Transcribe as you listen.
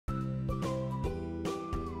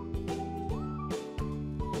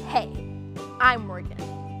Hey, I'm Morgan,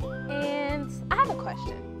 and I have a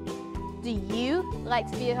question. Do you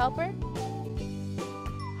like to be a helper?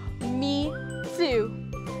 Me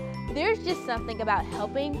too. There's just something about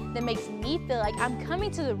helping that makes me feel like I'm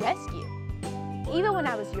coming to the rescue. Even when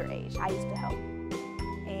I was your age, I used to help.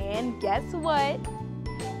 And guess what?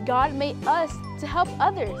 God made us to help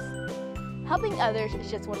others. Helping others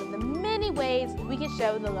is just one of the many ways we can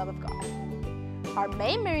show the love of God. Our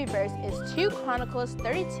main memory verse is 2 Chronicles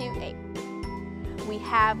 32:8. We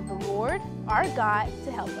have the Lord, our God,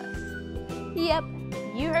 to help us. Yep,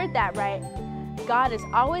 you heard that right. God is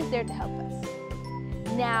always there to help us.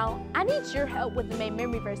 Now, I need your help with the main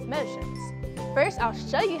memory verse motions. First, I'll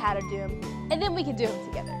show you how to do them, and then we can do them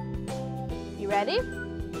together. You ready?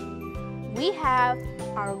 We have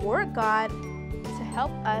our Lord God to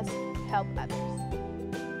help us help others.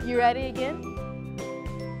 You ready again?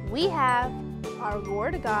 We have our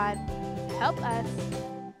Lord God to help us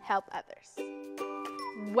help others.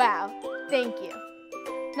 Wow, thank you.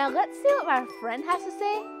 Now let's see what my friend has to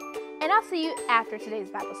say, and I'll see you after today's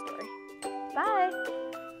Bible story. Bye.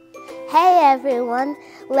 Hey everyone,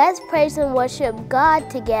 let's praise and worship God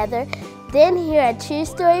together, then hear a true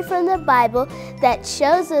story from the Bible that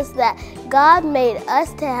shows us that God made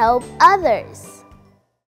us to help others.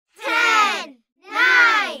 10,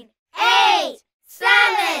 9, 8,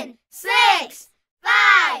 7, 6,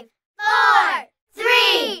 5, 4,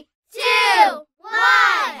 3, 2, 1.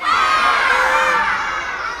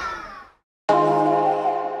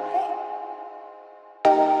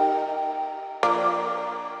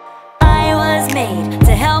 I was made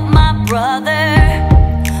to help my brother.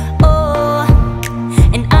 Oh,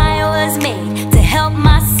 and I was made to help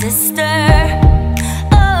my sister.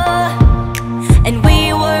 Oh, and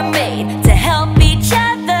we were made to help each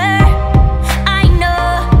other. I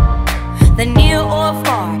know, the near or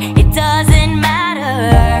far, it doesn't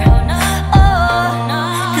matter. Oh,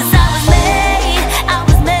 'cause I was made,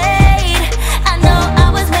 I know I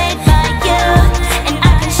was made by you. And I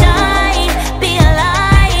can shine, be a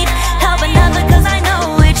light, help another 'cause I know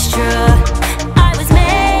it's true. I was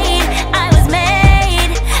made, I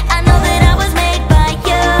know that I was made by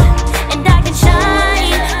you. And I can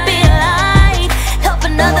shine, be a light, help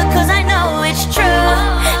another 'cause I know it's true.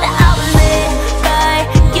 That I was made by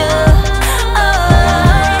you.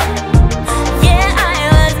 Oh, yeah, I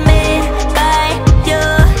was made by you.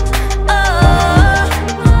 Oh,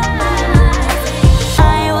 I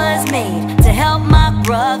was made to help my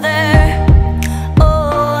brother.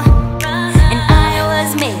 Oh, and I was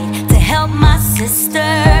made to help my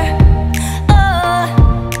sister. Oh,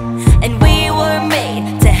 and we were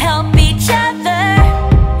made to help each other.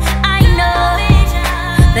 I know,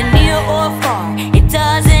 the near or far, it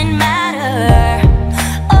doesn't matter.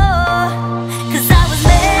 Oh, 'cause I was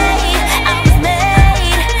made,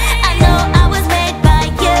 I know I was made by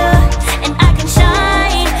you. And I can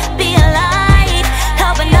shine, be a light,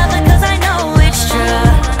 help another 'cause I know it's true.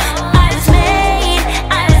 I was made,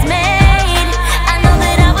 I know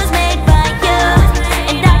that I was made by you.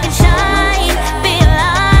 And I can shine, be a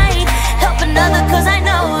light, help another 'cause I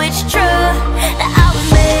know it's true. That I was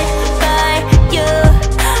made by you.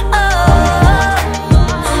 Oh,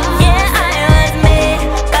 yeah, I was made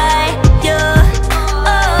by you.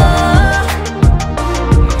 Oh,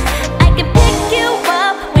 I can pick you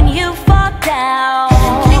up when you fall down.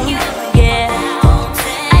 Yeah,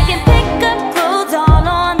 I can pick up clothes all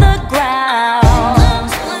on the ground.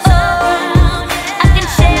 Oh, I can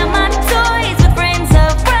share my toys with friends around.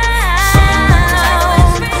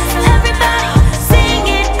 Everybody sing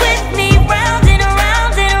it with me, round and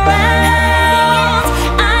around and around.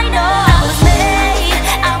 I know I was made,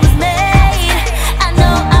 I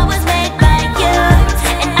know I was made by you.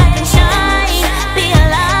 And I can shine, be a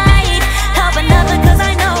light, help another 'cause I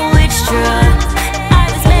know it's true. I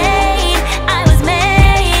was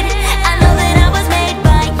made, I know that I was made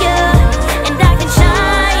by you. And I can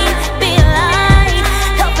shine, be a light,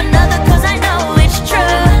 help another 'cause I know it's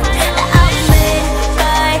true. That I was made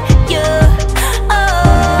by you.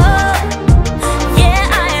 Oh, yeah,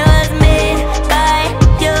 I was made by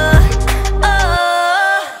you.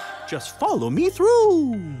 Oh, Just follow me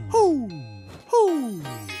through. Hoo, hoo.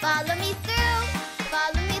 Follow me through,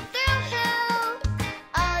 who?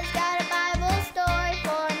 Ollie's got a Bible story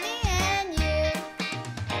for me and you.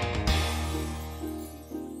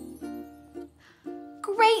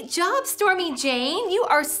 Great job, Stormy Jane. You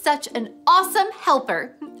are such an awesome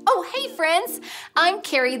helper. Oh, hey friends. I'm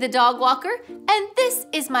Carrie the dog walker, and this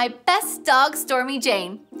is my best dog, Stormy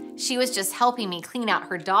Jane. She was just helping me clean out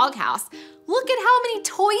her doghouse. Look at how many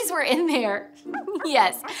toys were in there.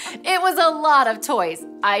 Yes, it was a lot of toys.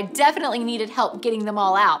 I definitely needed help getting them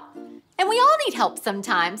all out. And we all need help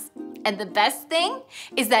sometimes. And the best thing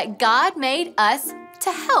is that God made us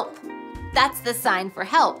to help. That's the sign for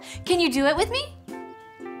help. Can you do it with me?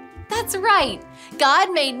 That's right.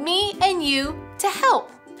 God made me and you to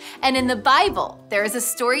help. And in the Bible, there is a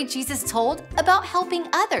story Jesus told about helping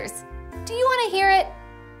others. Do you want to hear it?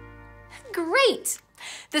 Great!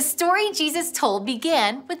 The story Jesus told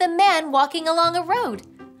began with a man walking along a road.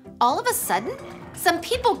 All of a sudden, some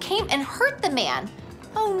people came and hurt the man.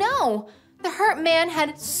 Oh no! The hurt man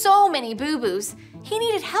had so many boo-boos. He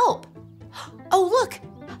needed help. Oh look!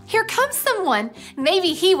 Here comes someone.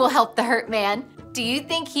 Maybe he will help the hurt man. Do you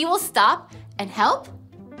think he will stop and help?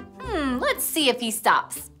 Let's see if he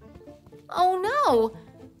stops. Oh no!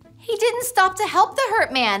 He didn't stop to help the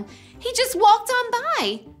hurt man. He just walked on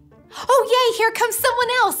by. Oh yay, here comes someone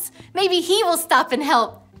else. Maybe he will stop and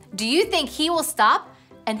help. Do you think he will stop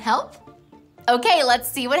and help? Okay, let's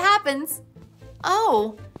see what happens.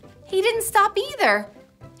 Oh, he didn't stop either.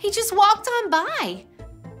 He just walked on by.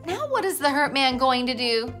 Now what is the hurt man going to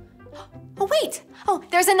do? Oh wait,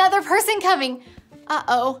 there's another person coming.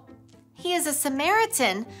 Uh-oh, he is a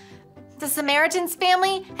Samaritan. The Samaritan's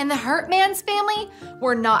family and the hurt man's family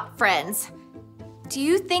were not friends. Do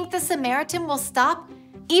you think the Samaritan will stop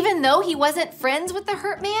even though he wasn't friends with the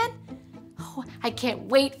hurt man? Oh, I can't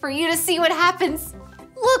wait for you to see what happens.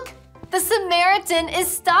 Look, the Samaritan is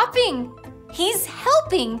stopping. He's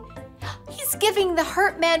helping. He's giving the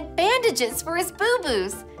hurt man bandages for his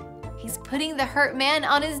boo-boos. He's putting the hurt man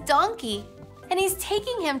on his donkey, and he's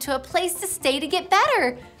taking him to a place to stay to get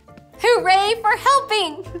better. Hooray for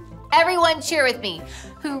helping! Everyone cheer with me.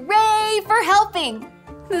 Hooray for helping!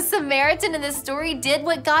 The Samaritan in the story did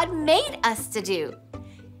what God made us to do.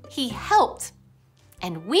 He helped.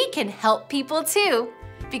 And we can help people too,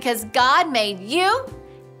 because God made you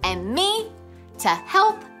and me to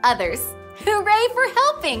help others. Hooray for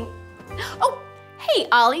helping! Oh, hey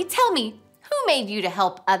Ollie, tell me, who made you to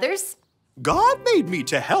help others? God made me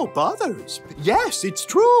to help others. Yes, it's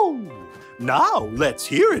true. Now let's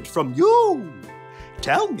hear it from you.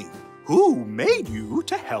 Tell me, who made you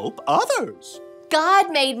to help others?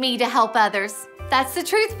 God made me to help others. That's the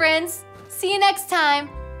truth, friends. See you next time.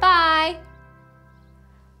 Bye.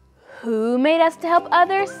 Who made us to help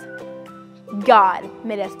others? God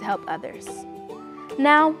made us to help others.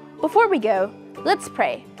 Now, before we go, let's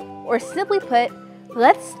pray. Or simply put,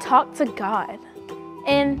 let's talk to God.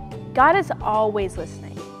 And God is always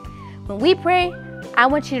listening. When we pray, I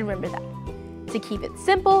want you to remember that. To keep it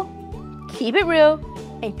simple, keep it real,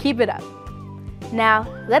 and keep it up. Now,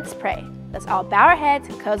 let's pray. Let's all bow our heads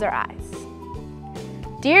and close our eyes.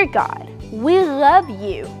 Dear God, we love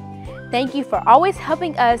you. Thank you for always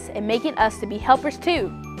helping us and making us to be helpers too.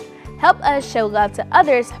 Help us show love to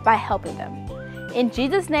others by helping them. In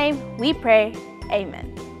Jesus' name, we pray,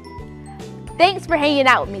 amen. Thanks for hanging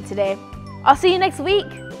out with me today. I'll see you next week.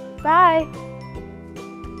 Bye.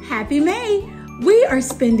 Happy May! We are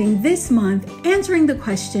spending this month answering the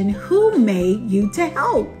question, who made you to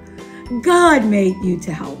help? God made you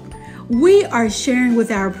to help. We are sharing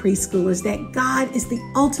with our preschoolers that God is the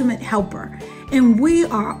ultimate helper, and we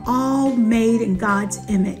are all made in God's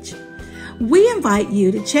image. We invite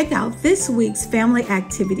you to check out this week's family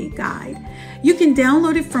activity guide. You can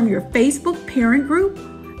download it from your Facebook parent group,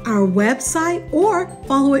 our website, or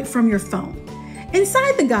follow it from your phone.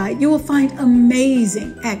 Inside the guide, you will find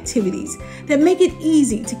amazing activities that make it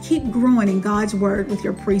easy to keep growing in God's Word with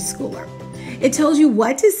your preschooler. It tells you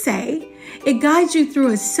what to say. It guides you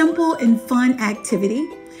through a simple and fun activity.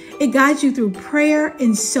 It guides you through prayer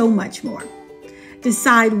and so much more.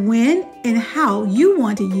 Decide when and how you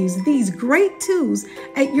want to use these great tools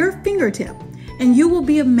at your fingertip, and you will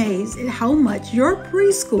be amazed at how much your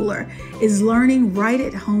preschooler is learning right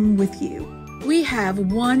at home with you. We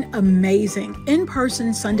have one amazing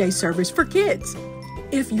in-person Sunday service for kids.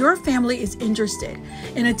 If your family is interested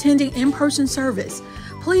in attending in-person service,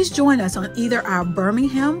 please join us on either our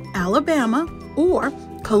Birmingham, Alabama, or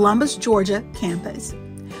Columbus, Georgia campus.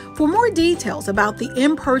 For more details about the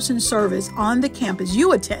in-person service on the campus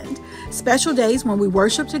you attend, special days when we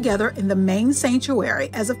worship together in the main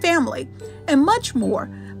sanctuary as a family, and much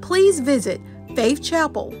more, please visit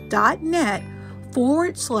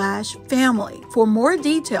faithchapel.net/family for more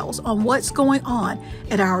details on what's going on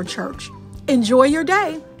at our church. Enjoy your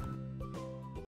day.